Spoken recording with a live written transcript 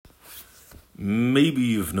Maybe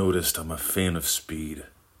you've noticed I'm a fan of speed.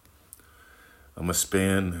 I'm a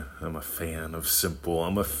fan of simple.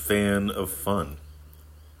 I'm a fan of fun.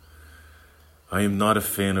 I am not a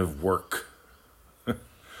fan of work.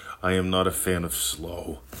 I am not a fan of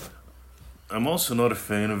slow. I'm also not a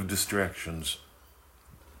fan of distractions.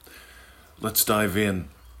 Let's dive in.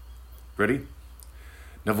 Ready?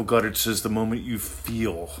 Neville Goddard says the moment you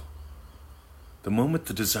feel, the moment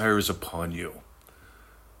the desire is upon you,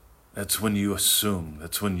 that's when you assume,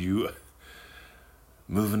 that's when you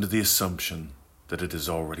move into the assumption that it is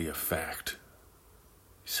already a fact.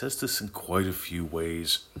 He says this in quite a few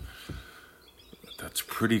ways. That's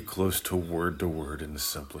pretty close to word in the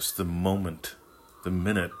simplest. The moment, the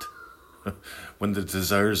minute, when the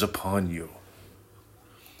desire is upon you,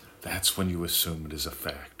 that's when you assume it is a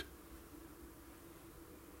fact.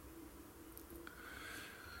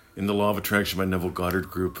 In the Law of Attraction by Neville Goddard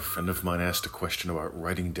group, a friend of mine asked a question about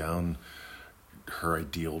writing down her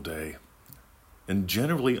ideal day. And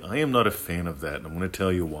generally, I am not a fan of that, and I'm going to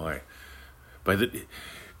tell you why. By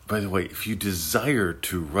the way, if you desire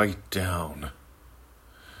to write down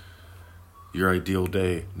your ideal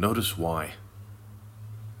day, notice why.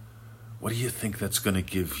 What do you think that's going to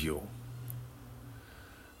give you?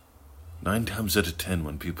 9 times out of 10,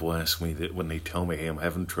 when people ask me that, when they tell me, hey, I'm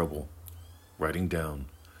having trouble writing down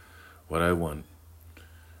what I want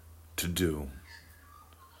to do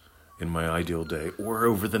in my ideal day or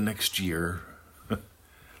over the next year,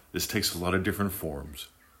 this takes a lot of different forms.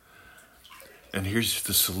 And here's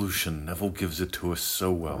the solution. Neville gives it to us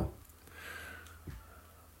so well.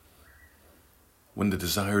 When the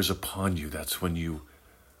desire is upon you, that's when you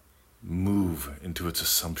move into its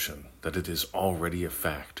assumption that it is already a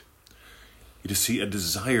fact. You see, a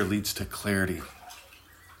desire leads to clarity.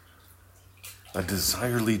 A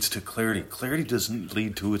desire leads to clarity. Clarity doesn't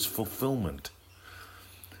lead to its fulfillment.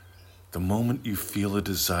 The moment you feel a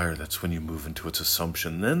desire, that's when you move into its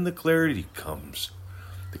assumption. Then the clarity comes.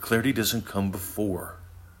 The clarity doesn't come before.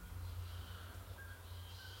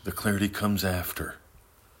 The clarity comes after.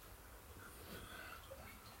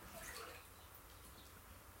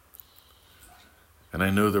 And I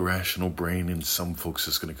know the rational brain in some folks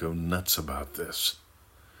is going to go nuts about this.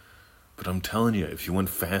 But I'm telling you, if you want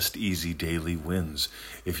fast, easy, daily wins,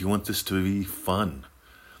 if you want this to be fun,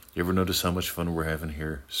 you ever notice how much fun we're having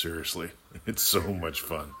here? Seriously, it's so much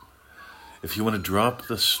fun. If you want to drop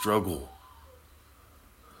the struggle,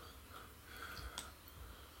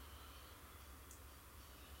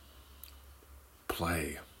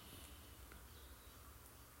 play.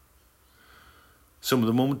 So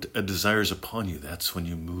the moment a desire is upon you, that's when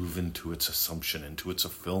you move into its assumption, into its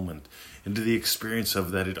fulfillment, into the experience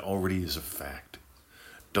of that it already is a fact.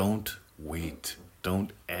 Don't wait.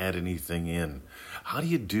 Don't add anything in. How do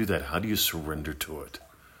you do that? How do you surrender to it?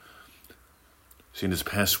 See, in this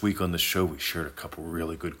past week on the show, we shared a couple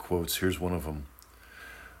really good quotes. Here's one of them.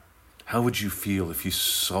 How would you feel if you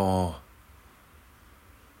saw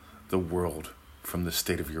the world from the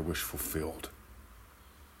state of your wish fulfilled?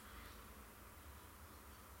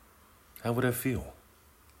 How would I feel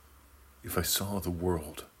if I saw the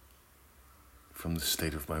world from the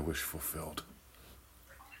state of my wish fulfilled?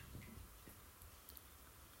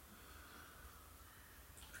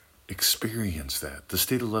 Experience that. The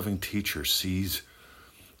State of Loving teacher sees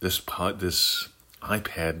this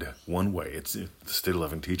iPad one way. The State of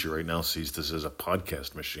Loving teacher right now sees this as a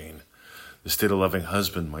podcast machine. The State of Loving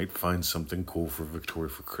husband might find something cool for Victoria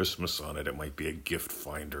for Christmas on it. It might be a gift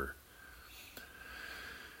finder.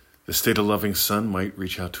 The State of Loving son might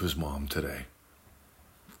reach out to his mom today.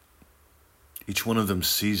 Each one of them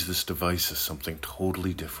sees this device as something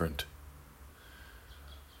totally different.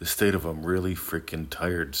 The state of I'm really freaking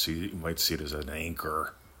tired, you might see it as an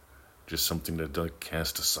anchor, just something to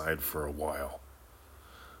cast aside for a while.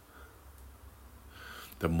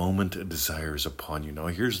 The moment a desire is upon you. Now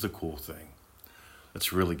here's the cool thing.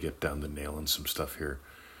 Let's really get down the nail in some stuff here.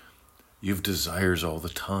 You have desires all the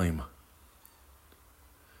time.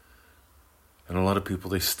 And a lot of people,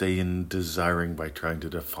 they stay in desiring by trying to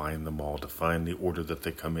define them all, define the order that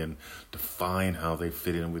they come in, define how they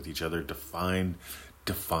fit in with each other, define.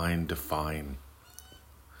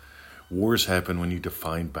 Wars happen when you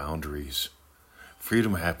define boundaries.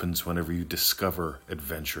 Freedom happens whenever you discover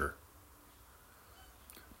adventure.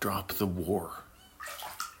 Drop the war.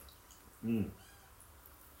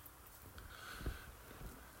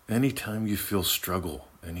 Anytime you feel struggle,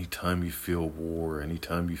 anytime you feel war,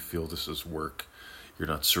 anytime you feel this is work, you're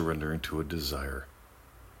not surrendering to a desire.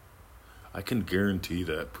 I can guarantee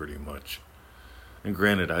that pretty much. And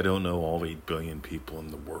granted, I don't know all 8 billion people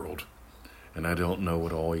in the world. And I don't know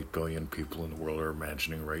what all 8 billion people in the world are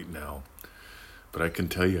imagining right now. But I can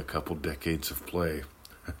tell you a couple decades of play,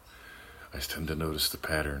 I tend to notice the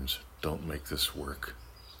patterns. Don't make this work.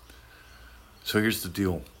 So here's the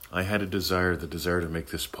deal. I had the desire to make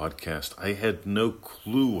this podcast. I had no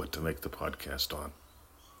clue what to make the podcast on.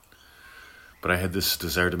 But I had this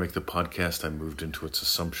desire to make the podcast. I moved into its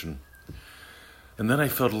assumption. And then I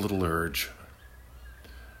felt a little urge.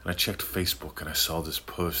 And I checked Facebook and I saw this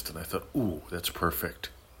post and I thought, ooh, that's perfect.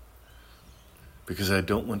 Because I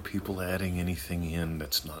don't want people adding anything in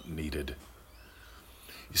that's not needed.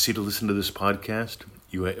 You see, to listen to this podcast,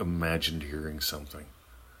 you imagined hearing something.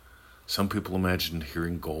 Some people imagined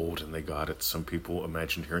hearing gold and they got it. Some people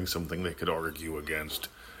imagined hearing something they could argue against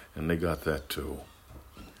and they got that too.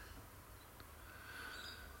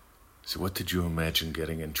 See, what did you imagine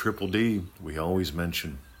getting in Triple D? We always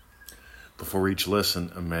mention, before each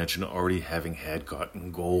lesson, imagine already having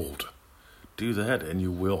gotten gold. Do that and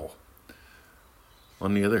you will.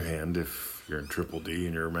 On the other hand, if you're in Triple D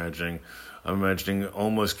and I'm imagining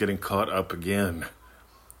almost getting caught up again.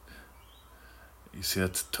 You see,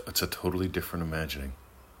 it's a totally different imagining.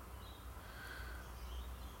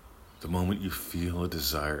 The moment you feel a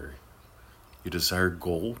desire, you desire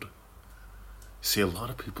gold. See, a lot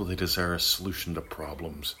of people, they desire a solution to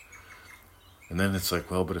problems. And then it's like,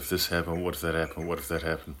 well, but if this happened, what if that happened, what if that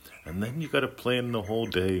happened? And then you got to plan the whole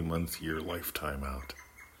day, month, year, lifetime out.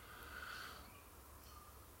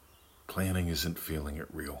 Planning isn't feeling it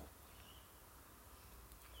real.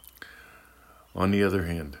 On the other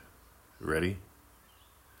hand, ready?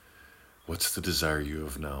 What's the desire you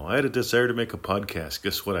have now? I had a desire to make a podcast.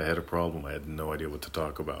 Guess what? I had a problem. I had no idea what to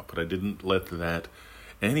talk about, but I didn't let that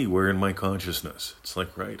anywhere in my consciousness. It's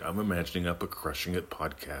like, right, I'm imagining up a Crushing It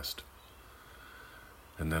podcast.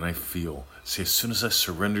 And then I feel, see, as soon as I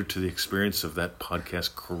surrendered to the experience of that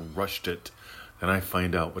podcast, crushed it, then I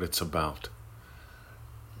find out what it's about.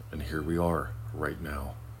 And here we are, right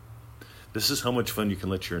now. This is how much fun you can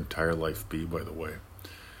let your entire life be, by the way.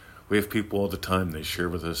 We have people all the time, they share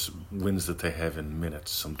with us wins that they have in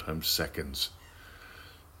minutes, sometimes seconds,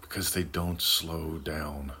 because they don't slow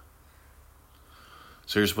down.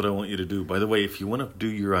 So here's what I want you to do. By the way, if you want to do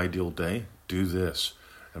your ideal day, do this.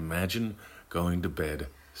 Imagine going to bed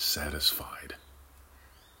satisfied.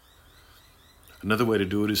 Another way to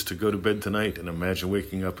do it is to go to bed tonight and imagine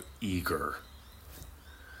waking up eager.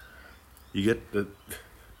 You get the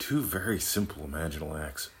two very simple imaginal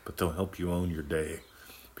acts, but they'll help you own your day.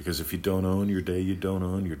 Because if you don't own your day, you don't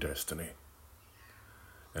own your destiny.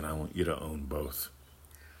 And I want you to own both.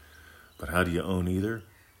 But how do you own either?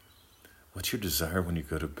 What's your desire when you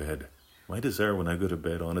go to bed? My desire when I go to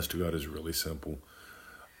bed, honest to God, is really simple.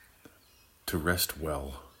 To rest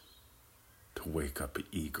well. To wake up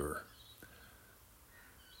eager.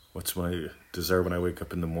 What's my desire when I wake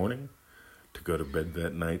up in the morning? To go to bed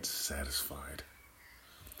that night satisfied.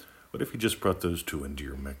 What if you just brought those two into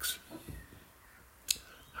your mix?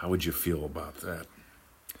 How would you feel about that?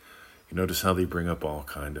 You notice how they bring up all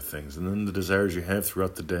kind of things. And then the desires you have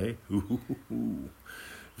throughout the day. Ooh.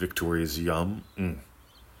 Victoria's yum.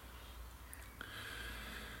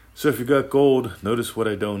 So if you got gold, notice what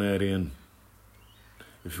I don't add in.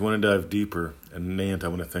 If you want to dive deeper, and Nant, I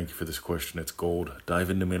want to thank you for this question. It's gold. Dive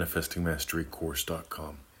into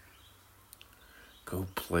ManifestingMasteryCourse.com. Go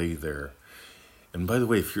play there. And by the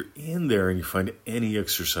way, if you're in there and you find any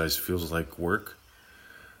exercise feels like work,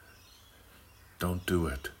 don't do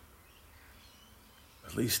it.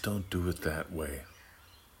 At least don't do it that way.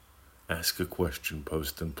 Ask a question,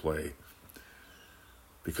 post and play.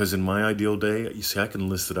 Because in my ideal day, you see, I can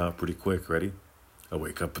list it out pretty quick. Ready? I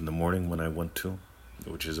wake up in the morning when I want to,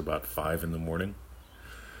 which is about 5 in the morning.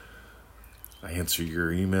 I answer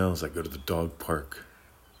your emails. I go to the dog park.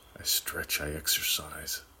 I stretch. I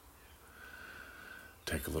exercise.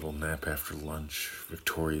 Take a little nap after lunch.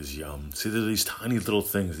 Victoria's yum. See, there are these tiny little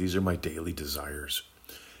things. These are my daily desires.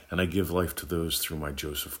 And I give life to those through my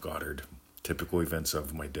Joseph Goddard. Typical events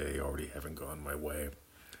of my day already having gone my way.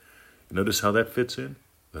 You notice how that fits in?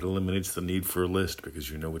 That eliminates the need for a list because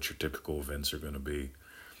you know what your typical events are going to be.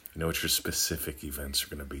 You know what your specific events are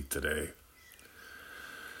going to be today.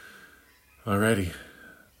 Alrighty.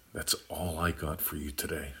 That's all I got for you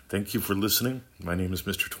today. Thank you for listening. My name is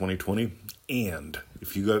Mr. 2020. And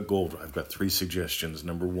if you got gold, I've got 3 suggestions.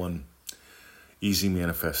 Number 1,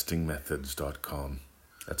 easymanifestingmethods.com.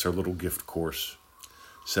 That's our little gift course.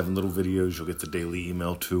 7 little videos. You'll get the daily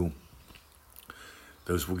email too.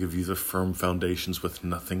 Those will give you the firm foundations with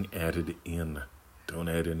nothing added in. Don't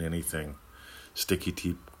add in anything.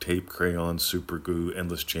 Sticky tape, crayon, super glue,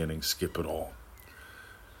 endless chanting, skip it all.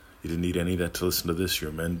 You didn't need any of that to listen to this. You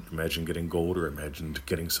imagine getting gold or imagined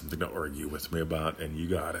getting something to argue with me about, and you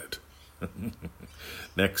got it.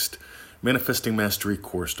 Next,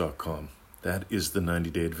 manifestingmasterycourse.com. That is the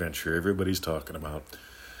 90-day adventure everybody's talking about.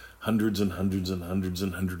 Hundreds and hundreds and hundreds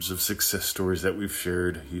and hundreds of success stories that we've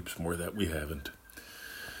shared, heaps more that we haven't.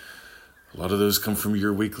 A lot of those come from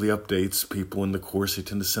your weekly updates. People in the course, they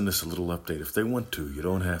tend to send us a little update if they want to. You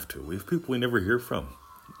don't have to. We have people we never hear from.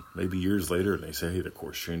 Maybe years later, and they say, hey, the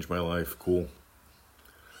course changed my life. Cool.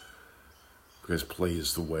 Because play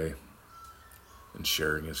is the way. And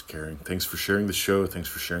sharing is caring. Thanks for sharing the show. Thanks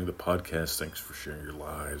for sharing the podcast. Thanks for sharing your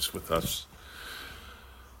lives with us.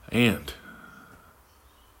 And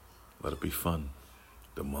let it be fun.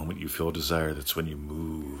 The moment you feel a desire, that's when you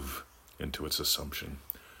move into its assumption.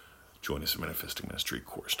 Join us at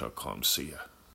manifestingmasterycourse.com. See ya.